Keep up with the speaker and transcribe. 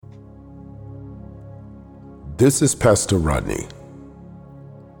This is Pastor Rodney.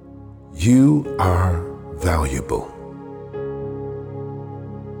 You are valuable.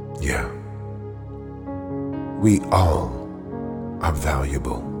 Yeah. We all are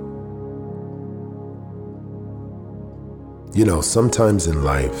valuable. You know, sometimes in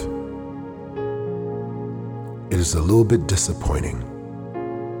life, it is a little bit disappointing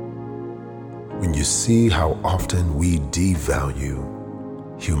when you see how often we devalue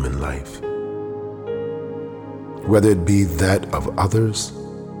human life, whether it be that of others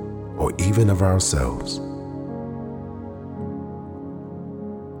or even of ourselves.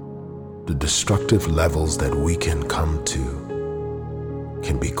 The destructive levels that we can come to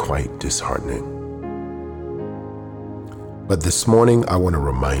can be quite disheartening. But this morning, I want to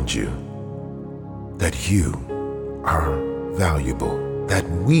remind you that you are valuable, that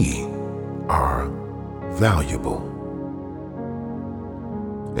we are valuable.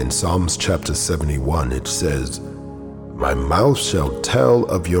 In Psalms chapter 71, it says, "My mouth shall tell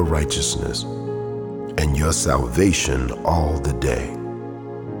of your righteousness and your salvation all the day,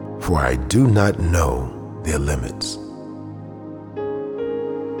 for I do not know their limits."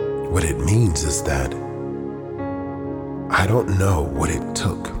 What it means is that I don't know what it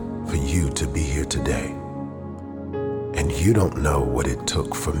took for you to be here today, and you don't know what it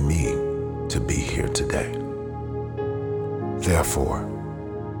took for me to be here today. Therefore,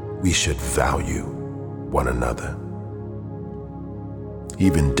 we should value one another.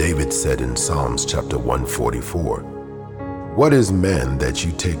 Even David said in Psalms chapter 144, "What is man that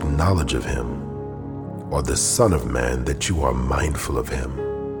you take knowledge of him, or the son of man that you are mindful of him?"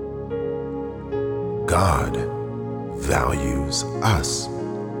 God values us,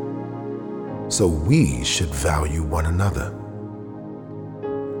 so we should value one another.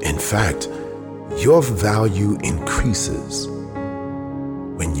 In fact, your value increases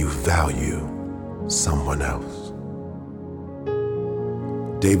when you value someone else.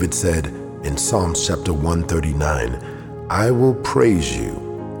 David said in Psalms chapter 139, "I will praise you,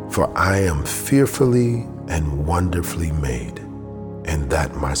 for I am fearfully and wonderfully made, and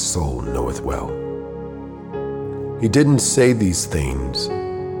that my soul knoweth well." He didn't say these things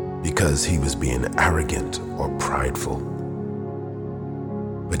because he was being arrogant or prideful,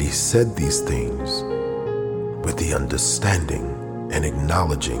 but he said these things with the understanding and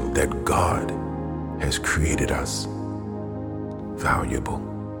acknowledging that God has created us valuable.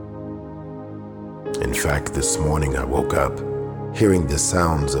 In fact, this morning I woke up hearing the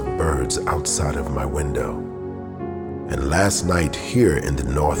sounds of birds outside of my window. And last night here in the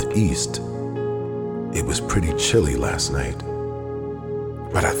Northeast, it was pretty chilly last night.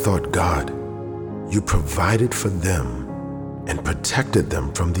 But I thought, God, you provided for them and protected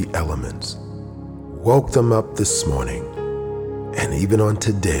them from the elements, woke them up this morning, and even on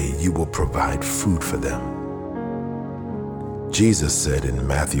today, you will provide food for them. Jesus said in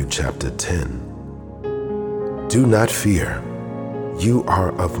Matthew chapter 10, "Do not fear, you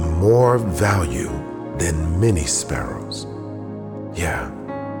are of more value than many sparrows." Yeah,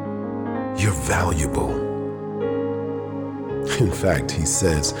 you're valuable. In fact, he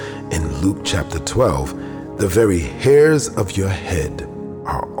says in Luke chapter 12, "The very hairs of your head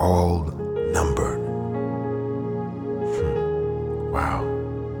are all numbered." Wow.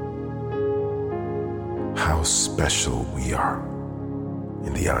 How special we are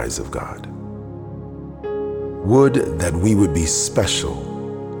in the eyes of God. Would that we would be special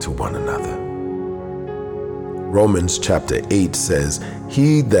to one another. Romans chapter 8 says,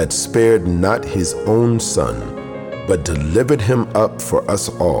 "He that spared not his own son, but delivered him up for us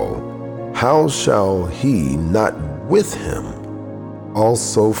all, how shall he not with him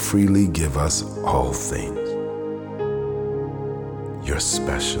also freely give us all things?" You're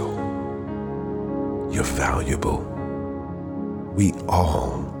special. You're valuable. We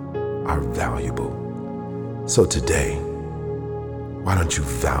all are valuable. So today, why don't you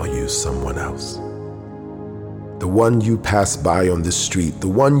value someone else? The one you pass by on the street, the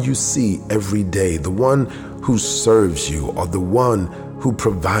one you see every day, the one who serves you, or the one who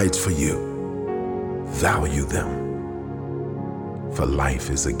provides for you. Value them. For life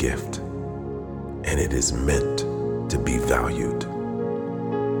is a gift, and it is meant to be valued.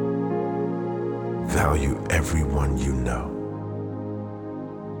 Value everyone you know,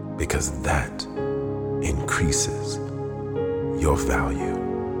 because that increases your value.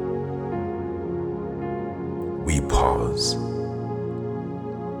 We pause,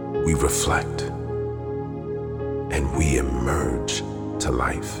 we reflect, and we emerge to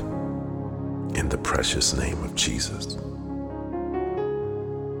life in the precious name of Jesus.